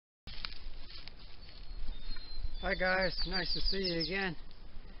Hi guys, nice to see you again.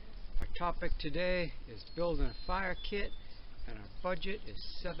 Our topic today is building a fire kit, and our budget is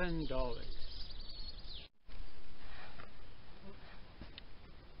 $7.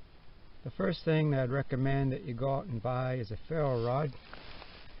 The first thing that I'd recommend that you go out and buy is a ferro rod,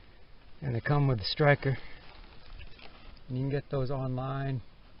 and they come with a striker. And you can get those online,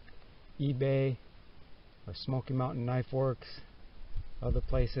 eBay, or Smoky Mountain Knife Works, other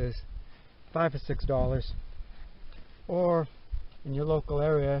places, $5 or $6. Or in your local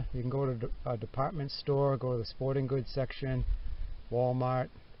area, you can go to a department store, go to the sporting goods section, Walmart,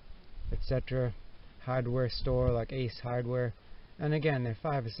 etc. Hardware store like Ace Hardware, and again they're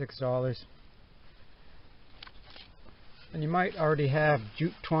 $5 or $6. And you might already have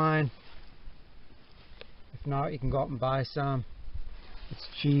jute twine. If not, you can go out and buy some. It's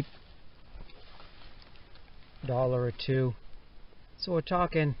cheap, $1 or $2. So we're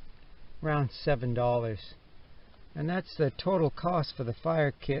talking around $7. And that's the total cost for the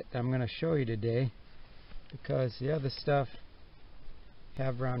fire kit that I'm going to show you today, because the other stuff you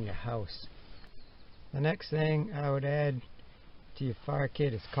have around your house. The next thing I would add to your fire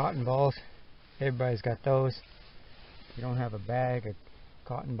kit is cotton balls. Everybody's got those. If you don't have a bag of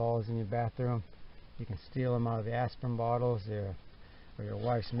cotton balls in your bathroom, you can steal them out of the aspirin bottles or your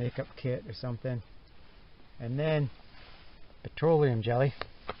wife's makeup kit or something. And then petroleum jelly,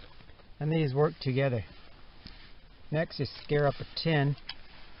 and these work together. Next, you scare up a tin.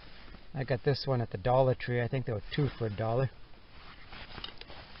 I got this one at the Dollar Tree. I think there were 2 for $1.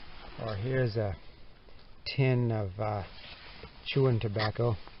 Or here's a tin of chewing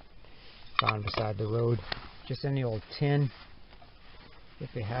tobacco found beside the road. Just any old tin,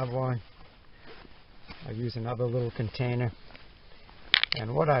 if you have one. I use another little container.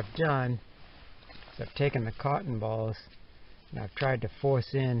 And what I've done is I've taken the cotton balls and I've tried to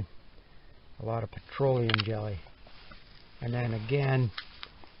force in a lot of petroleum jelly. And then again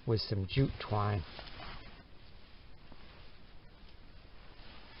with some jute twine.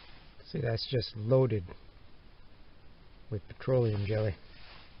 See, that's just loaded with petroleum jelly.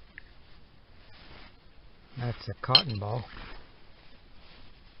 That's a cotton ball.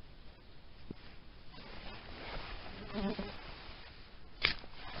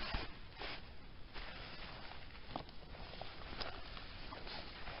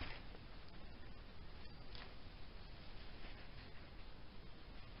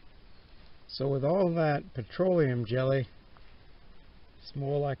 So with all that petroleum jelly, it's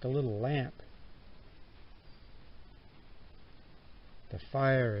more like a little lamp. The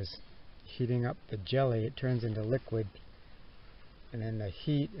fire is heating up the jelly, it turns into liquid, and then the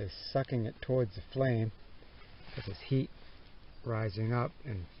heat is sucking it towards the flame, because there's heat rising up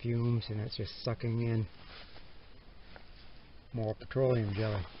and fumes, and it's just sucking in more petroleum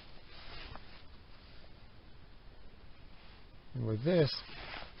jelly. And with this,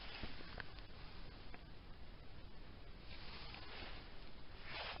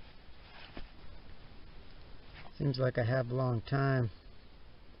 seems like I have a long time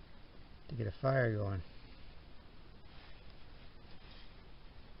to get a fire going.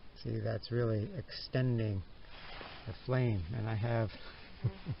 See, that's really extending the flame, and I have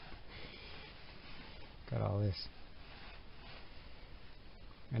got all this.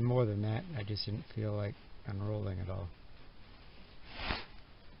 And more than that, I just didn't feel like unrolling it all.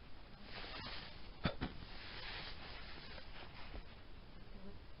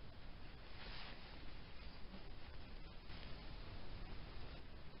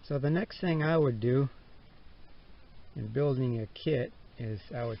 So the next thing I would do in building a kit is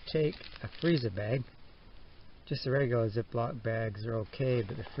I would take a freezer bag. Just the regular Ziploc bags are okay,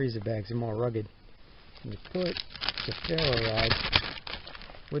 but the freezer bags are more rugged. And you put the ferro rod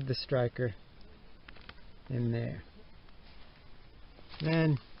with the striker in there.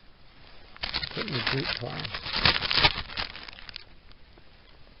 Then put in the jute twine.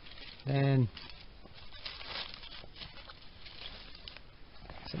 Then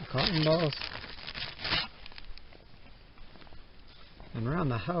some cotton balls. And around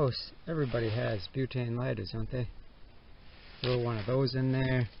the house, everybody has butane lighters, don't they? Throw one of those in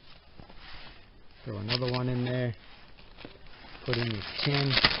there. Throw another one in there. Put in your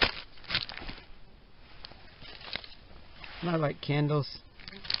tin. And I like candles.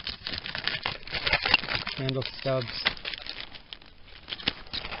 Candle stubs.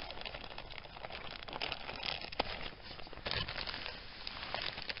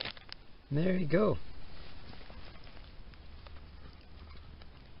 And there you go.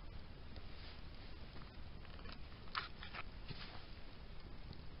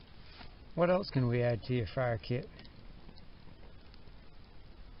 What else can we add to your fire kit?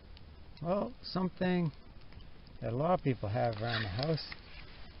 Well, something that a lot of people have around the house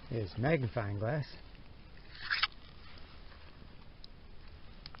is magnifying glass.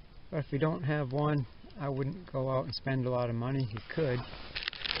 But if you don't have one, I wouldn't go out and spend a lot of money. You could.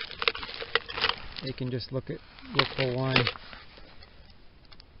 You can just look for one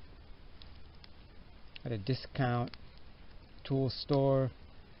at a discount tool store,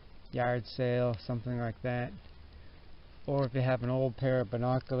 yard sale, something like that. Or if you have an old pair of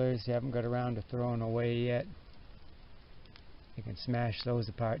binoculars you haven't got around to throwing away yet, you can smash those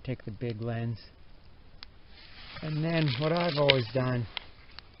apart, take the big lens. And then what I've always done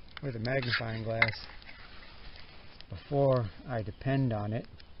with a magnifying glass, before I depend on it,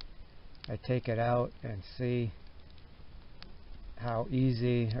 I take it out and see how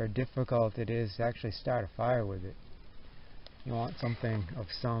easy or difficult it is to actually start a fire with it. You want something of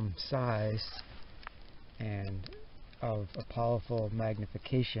some size and of a powerful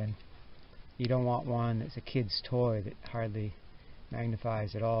magnification. You don't want one that's a kid's toy that hardly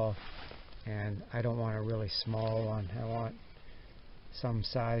magnifies at all, and I don't want a really small one. I want some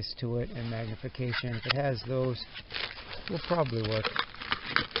size to it and magnification. If it has those, it will probably work.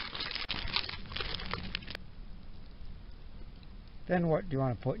 Then what do you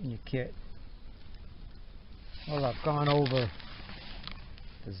want to put in your kit? Well, I've gone over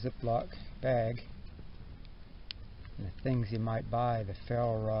the Ziploc bag and the things you might buy, the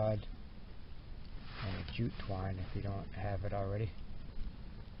ferro rod and the jute twine if you don't have it already.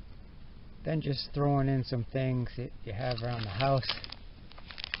 Then just throwing in some things that you have around the house.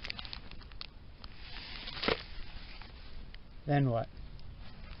 Then what?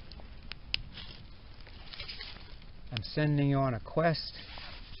 I'm sending you on a quest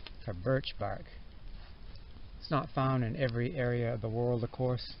for birch bark. It's not found in every area of the world, of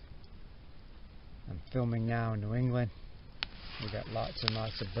course. I'm filming now in New England. We've got lots and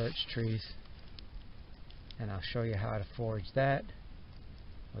lots of birch trees, and I'll show you how to forage that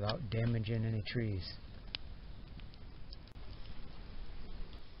without damaging any trees.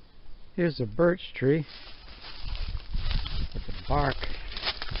 Here's a birch tree with the bark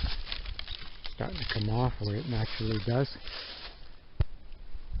starting to come off where it naturally does.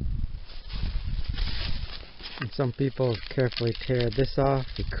 And some people carefully tear this off.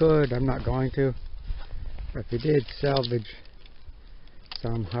 You could, I'm not going to. But if you did salvage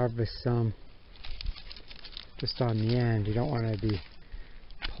some, harvest some, just on the end, you don't want to be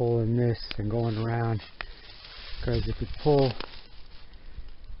pulling this and going around, because if you pull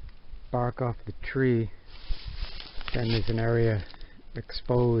bark off the tree, then there's an area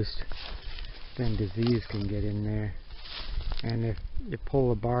exposed, then disease can get in there. And if you pull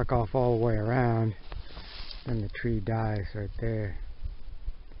the bark off all the way around, then the tree dies right there.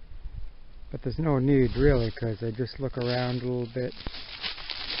 But there's no need really, because I just look around a little bit.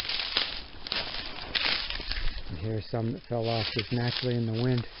 And here's some that fell off just naturally in the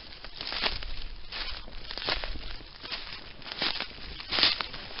wind.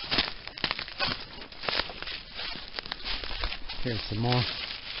 Here's some more.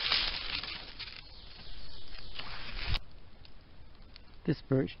 This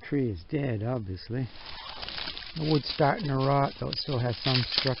birch tree is dead, obviously. The wood's starting to rot, though it still has some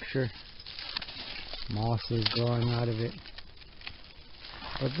structure. Moss is growing out of it.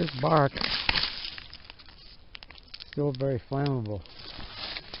 But this bark is still very flammable.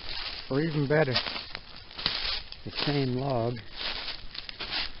 Or even better, the same log,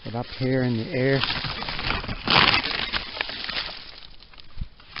 but up here in the air.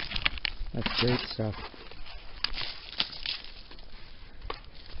 That's great stuff.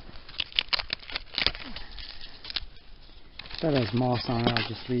 That has moss on it, I'll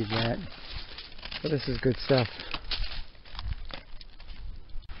just leave that. But this is good stuff.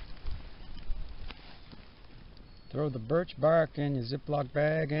 Throw the birch bark in your Ziploc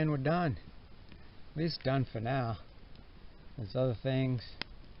bag and we're done. At least done for now. There's other things.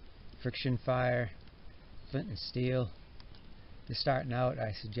 Friction fire, flint and steel. If you're starting out,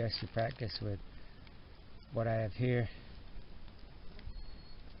 I suggest you practice with what I have here.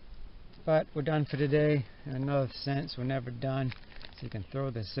 But we're done for today. In another sense, we're never done. So you can throw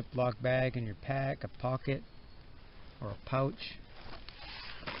the Ziploc bag in your pack, a pocket, or a pouch.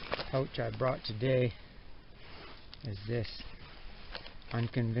 The pouch I brought today is this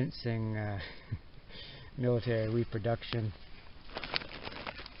unconvincing military reproduction.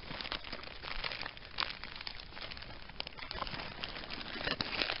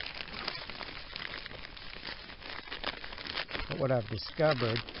 But what I've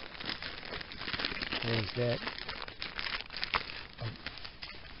discovered is that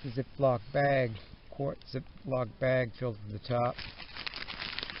a Ziploc bag, quart Ziploc bag filled to the top,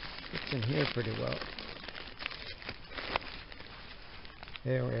 fits in here pretty well.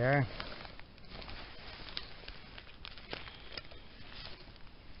 There we are.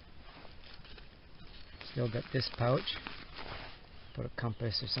 Still got this pouch. Put a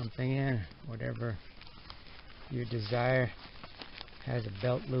compass or something in, whatever you desire. Has a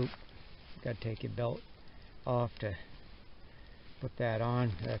belt loop. You gotta take your belt off to put that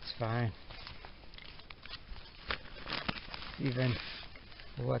on. That's fine. Even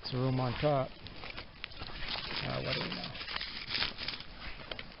extra room on top. What do we know?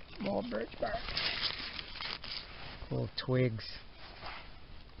 More birch bark. Little twigs.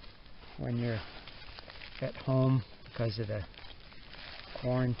 When you're at home because of the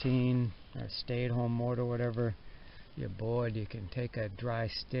quarantine or stay-at-home mode or whatever, you're bored, you can take a dry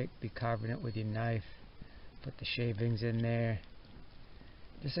stick, be carving it with your knife, put the shavings in there.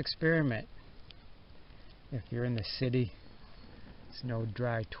 Just experiment. If you're in the city, there's no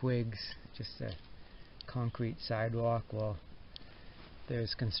dry twigs, just a concrete sidewalk. Well,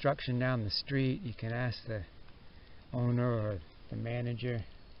 there's construction down the street. You can ask the owner or the manager,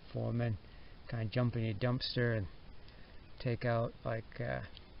 foreman, kind of jump in your dumpster and take out like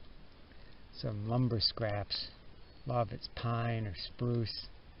some lumber scraps. A lot of it's pine or spruce,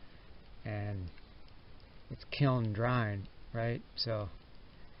 and it's kiln drying, right? So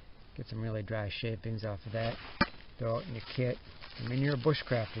get some really dry shavings off of that, throw it in your kit. I mean, you're a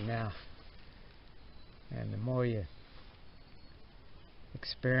bushcrafter now, and the more you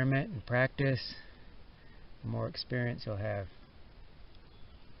experiment and practice, the more experience you'll have.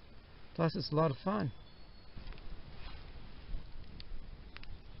 Plus, it's a lot of fun.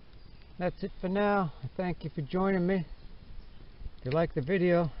 That's it for now. I thank you for joining me. If you liked the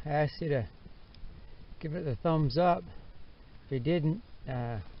video, I ask you to give it a thumbs up. If you didn't,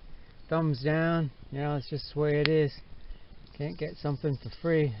 thumbs down. You know, it's just the way it is. Can't get something for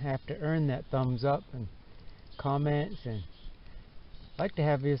free. I have to earn that thumbs up and comments, and I'd like to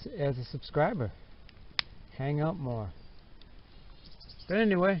have you as a subscriber. Hang out more. But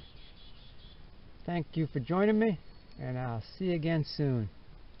anyway, thank you for joining me, and I'll see you again soon.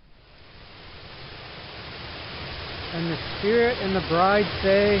 And the Spirit and the bride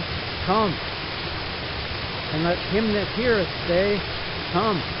say, come. And let him that heareth say,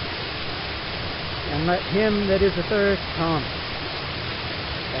 come. And let him that is athirst come.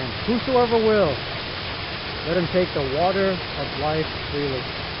 And whosoever will, let him take the water of life freely.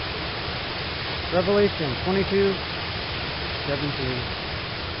 Revelation 22:17.